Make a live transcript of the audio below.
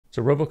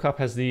So Robocop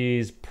has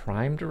these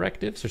prime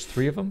directives. There's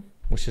three of them,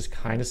 which is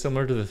kind of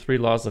similar to the three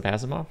laws of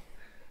Asimov.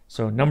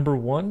 So number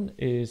one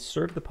is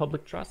serve the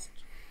public trust.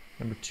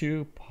 Number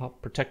two,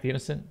 protect the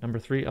innocent. Number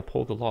three,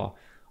 uphold the law.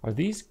 Are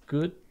these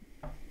good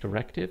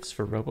directives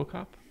for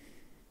Robocop?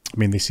 I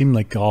mean, they seem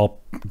like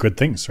all good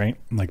things, right?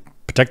 Like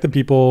protect the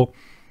people,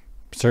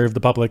 serve the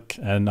public,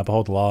 and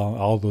uphold the law.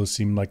 All those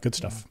seem like good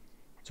stuff.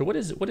 So what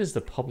is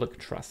the public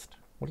trust?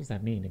 What does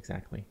that mean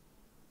exactly?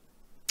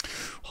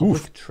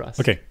 Public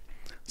trust. Okay.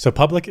 So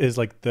public is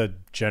like the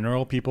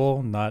general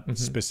people, not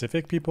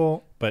specific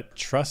people, but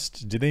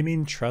trust. Do they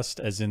mean trust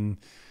as in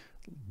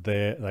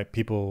the like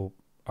people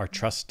are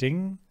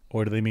trusting,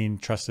 or do they mean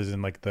trust as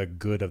in like the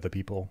good of the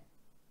people?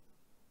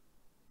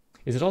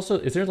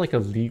 Is there like a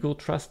legal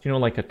trust,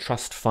 like a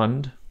trust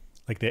fund?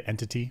 Like the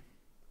entity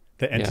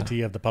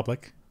of the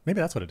public? Maybe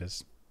that's what it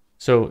is.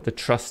 So the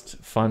trust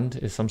fund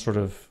is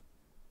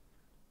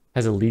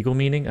has a legal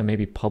meaning, and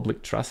maybe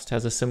public trust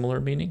has a similar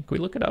meaning. Can we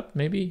look it up?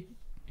 Maybe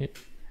it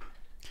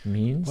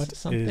means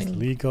something. What is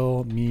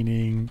legal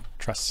meaning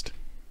trust?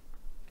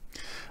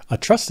 A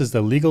trust is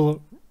the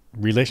legal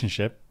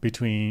relationship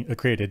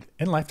created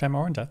in lifetime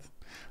or in death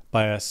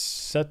by a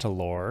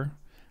settlor,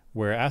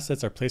 where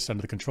assets are placed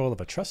under the control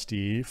of a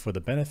trustee for the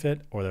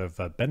benefit or of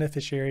a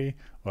beneficiary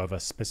or of a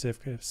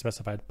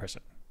specified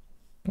person.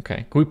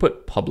 Okay. Can we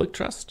put public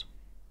trust?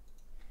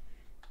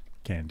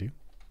 Can do.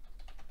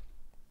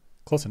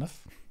 Close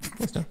enough.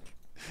 Close enough.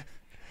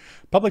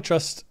 Public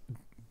trust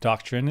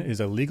doctrine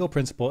is a legal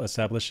principle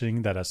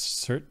establishing that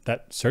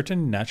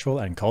certain natural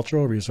and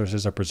cultural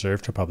resources are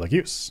preserved for public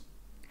use.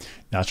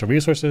 Natural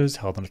resources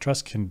held in a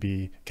trust can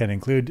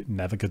include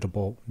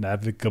navigable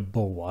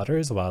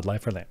waters,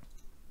 wildlife, or land.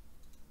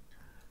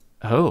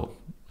 Oh,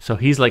 so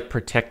he's like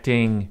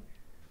protecting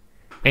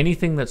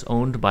anything that's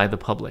owned by the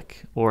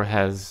public or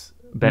has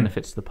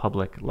benefits to the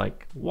public,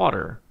 like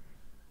water,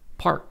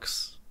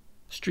 parks,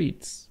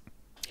 streets.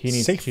 He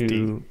needs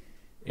Safety.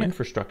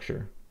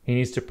 Infrastructure. He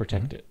needs to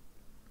protect it.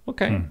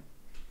 Okay.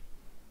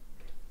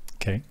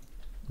 Okay.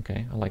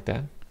 Okay, I like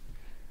that.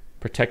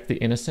 Protect the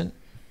innocent.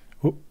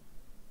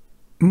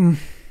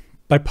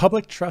 By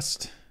public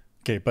trust.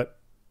 Okay, but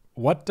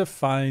what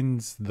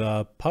defines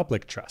the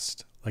public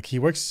trust? Like he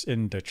works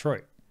in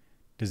Detroit.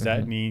 Does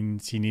that mean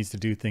he needs to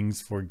do things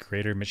for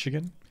Greater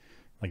Michigan?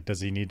 Like,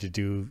 does he need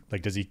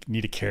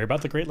to care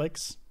about the Great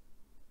Lakes?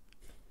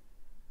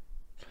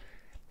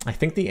 I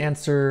think the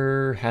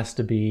answer has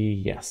to be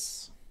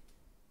yes.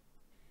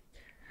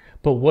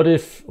 But what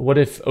if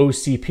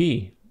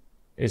OCP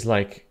is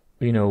like,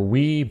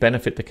 we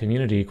benefit the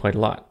community quite a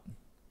lot.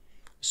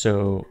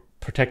 So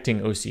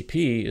protecting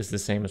OCP is the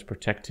same as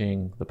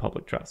protecting the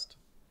public trust.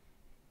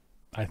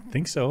 I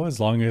think so, as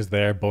long as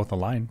they're both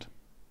aligned.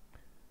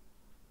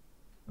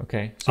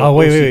 Okay. So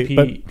wait.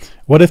 But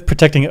what if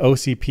protecting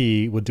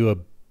OCP would do a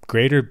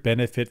greater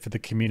benefit for the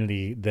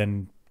community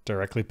than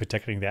directly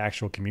protecting the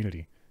actual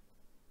community?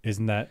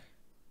 Isn't that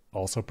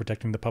also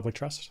protecting the public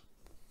trust?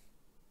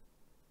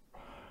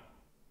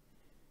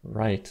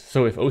 Right.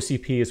 So if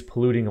OCP is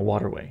polluting a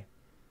waterway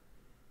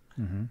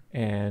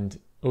and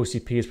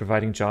OCP is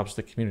providing jobs to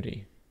the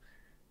community,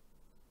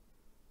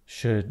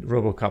 should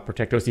Robocop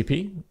protect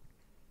OCP?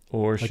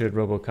 Or should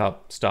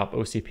Robocop stop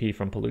OCP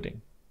from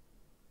polluting?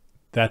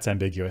 That's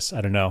ambiguous. I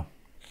don't know.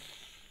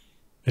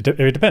 It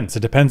depends.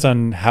 It depends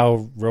on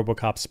how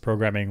Robocop's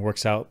programming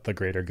works out the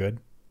greater good.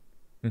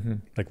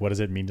 Like, what does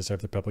it mean to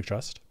serve the public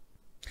trust?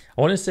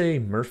 I want to say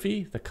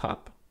Murphy, the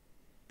cop,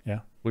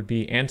 would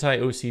be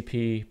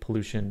anti-OCP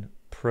pollution,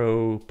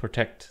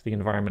 pro-protect the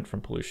environment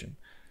from pollution.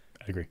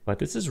 I agree. But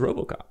this is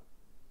Robocop.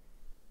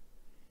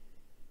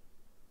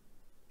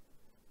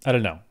 I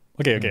don't know.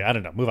 Okay, I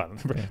don't know. Move on.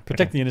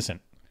 Protect the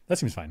innocent. That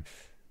seems fine.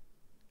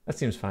 That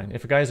seems fine.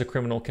 If a guy is a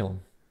criminal, kill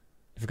him.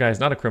 If a guy is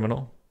not a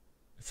criminal,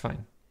 it's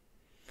fine.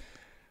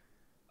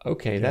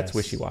 Okay, that's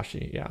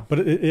wishy-washy, yeah. But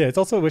it's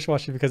also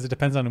wishy-washy because it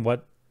depends on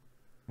what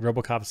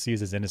Robocop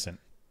sees as innocent.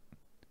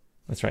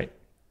 That's right.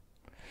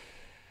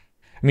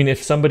 I mean,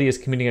 if somebody is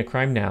committing a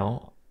crime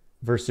now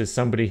versus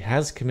somebody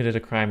has committed a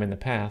crime in the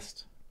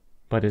past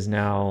but is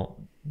now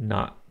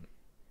not,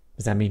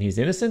 does that mean he's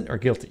innocent or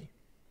guilty?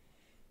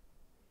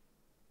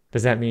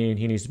 Does that mean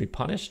he needs to be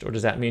punished, or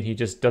does that mean he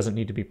just doesn't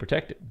need to be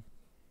protected?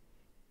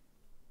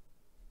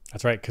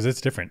 That's right, because it's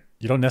different.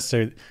 You don't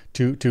necessarily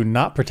to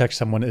not protect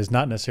someone is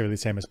not necessarily the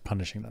same as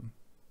punishing them.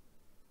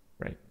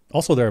 Right.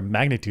 Also, there are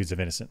magnitudes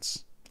of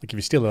innocence. Like if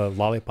you steal a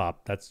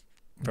lollipop, that's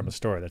from a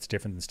store. That's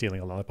different than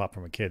stealing a lollipop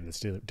from a kid. That's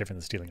different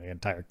than stealing an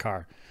entire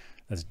car.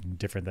 That's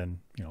different than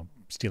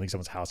stealing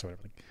someone's house or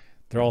whatever. Like,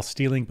 they're all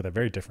stealing, but they're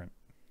very different.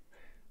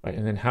 Right,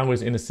 and then how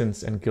is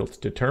innocence and guilt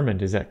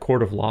determined? Is that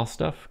court of law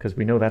stuff? Because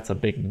we know that's a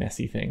big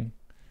messy thing.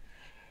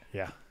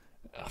 Yeah.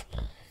 I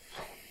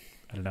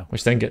don't know.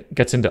 Which then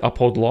gets into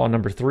uphold law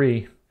number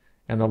 3,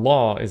 and the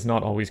law is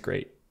not always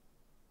great.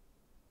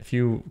 If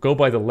you go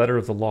by the letter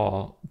of the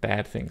law,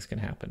 bad things can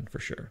happen for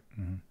sure.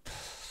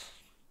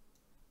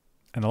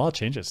 And the law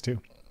changes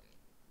too.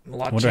 A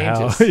lot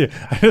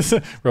changes.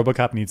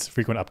 Robocop needs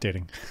frequent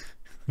updating.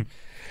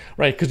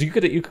 Right, because you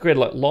could create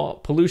like law.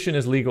 Pollution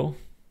is legal,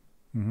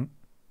 Mm-hmm.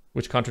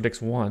 which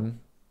contradicts one.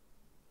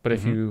 But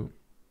if Mm-hmm. you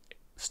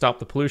stop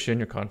the pollution,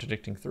 you're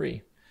contradicting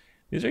three.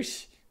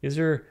 These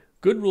are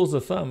good rules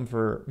of thumb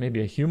for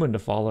maybe a human to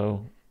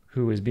follow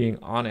who is being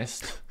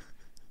honest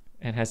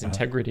and has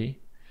integrity.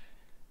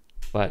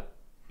 But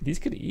these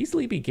could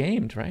easily be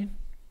gamed, right?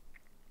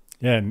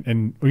 Yeah,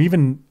 and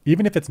even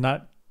if it's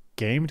not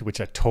gamed, which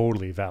are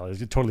totally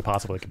valid, it's totally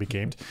possible it could be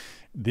gamed.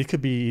 They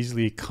could be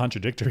easily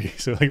contradictory.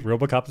 So like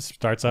Robocop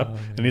starts up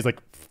and he's like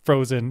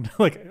frozen,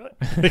 like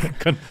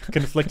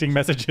conflicting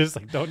messages,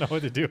 like don't know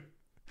what to do.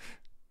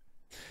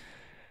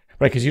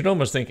 Right, because you'd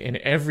almost think in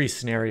every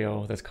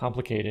scenario that's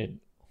complicated,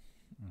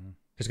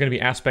 there's going to be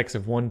aspects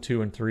of 1,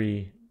 2, and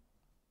 3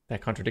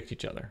 that contradict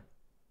each other.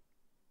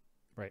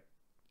 Right.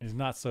 It's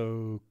not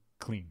so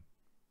clean.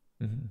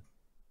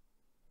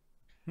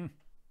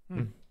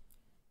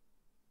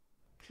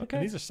 Okay.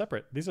 And these are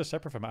separate. These are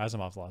separate from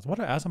Asimov's laws. What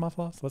are Asimov's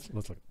laws? Let's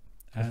look.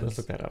 Let's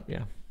look that up.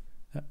 Yeah.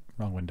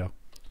 Wrong window.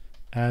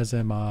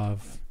 Asimov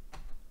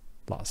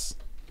laws.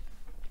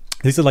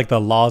 These are like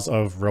the laws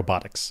of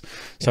robotics.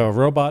 So a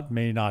robot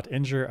may not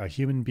injure a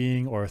human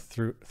being or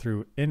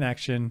through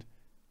inaction.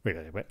 Wait.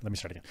 Let me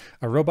start again.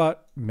 A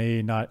robot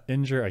may not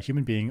injure a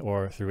human being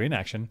or through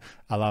inaction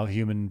allow a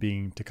human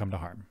being to come to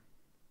harm.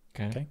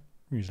 Okay.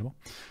 Reasonable.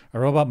 A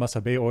robot must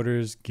obey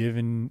orders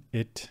given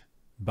it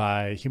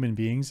by human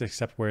beings,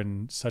 except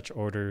when such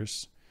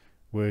orders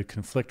would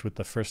conflict with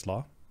the first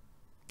law.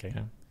 Okay.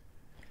 Yeah.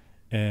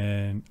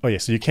 And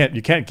so you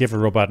can't give a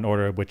robot an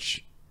order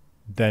which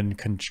then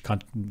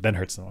then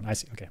hurts someone. I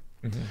see. Okay.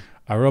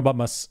 A robot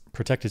must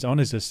protect its own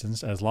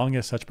existence as long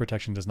as such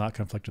protection does not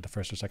conflict with the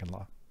first or second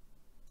law.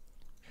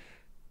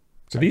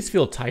 So these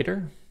feel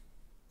tighter,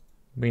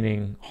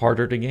 meaning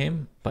harder to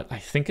game, but I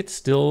think it's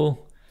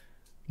still.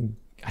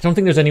 I don't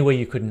think there's any way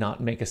you could not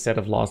make a set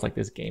of laws like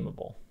this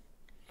gameable.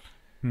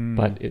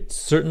 But it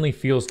certainly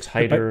feels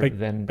tighter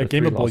than the three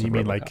gameable. laws You of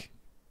mean Robocop. like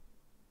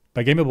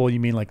by gameable? You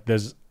mean like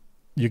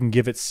you can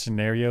give it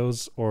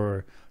scenarios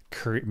or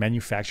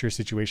manufacture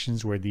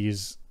situations where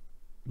these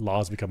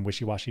laws become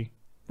wishy-washy. Is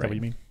that what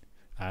you mean?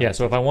 Yeah.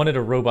 So if I wanted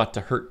a robot to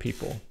hurt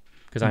people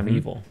because I'm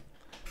evil,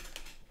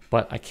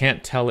 but I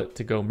can't tell it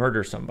to go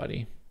murder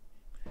somebody,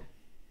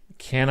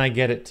 can I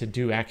get it to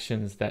do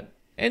actions that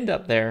end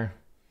up there,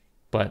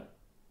 but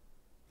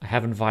I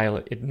haven't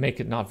make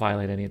it not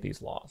violate any of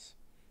these laws?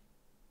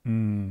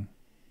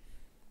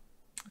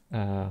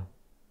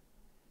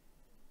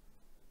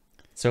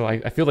 So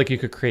I feel like you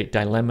could create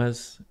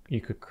dilemmas.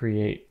 You could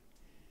create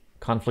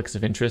conflicts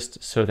of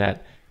interest so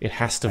that it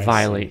has to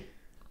violate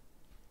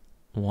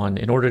one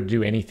in order to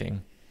do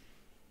anything.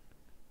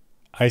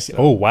 I see.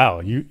 Oh,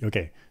 wow.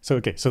 So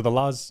the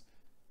laws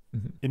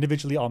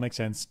individually all make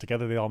sense.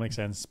 Together they all make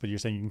sense. But you're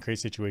saying you can create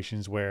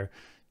situations where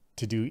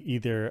to do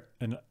either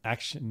an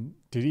action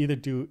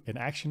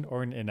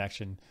or an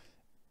inaction,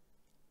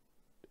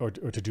 or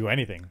to do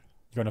anything,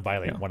 you're going to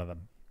violate one of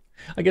them.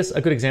 I guess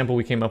a good example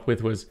we came up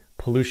with was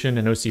pollution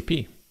and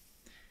OCP.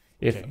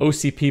 If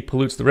OCP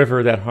pollutes the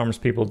river, that harms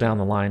people down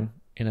the line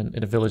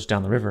in a village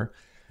down the river.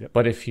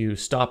 But if you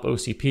stop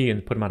OCP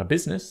and put them out of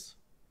business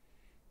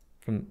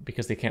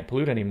because they can't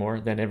pollute anymore,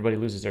 then everybody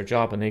loses their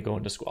job and they go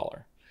into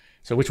squalor.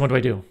 So which one do I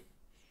do?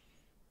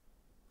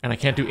 And I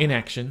can't do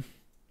inaction,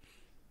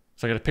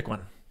 so I got to pick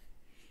one.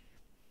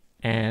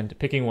 And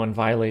picking one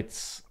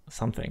violates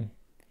something.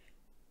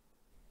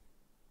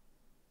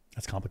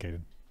 That's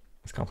complicated.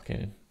 It's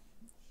complicated.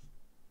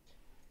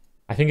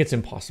 I think it's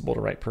impossible to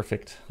write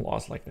perfect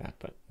laws like that,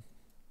 but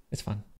it's fun.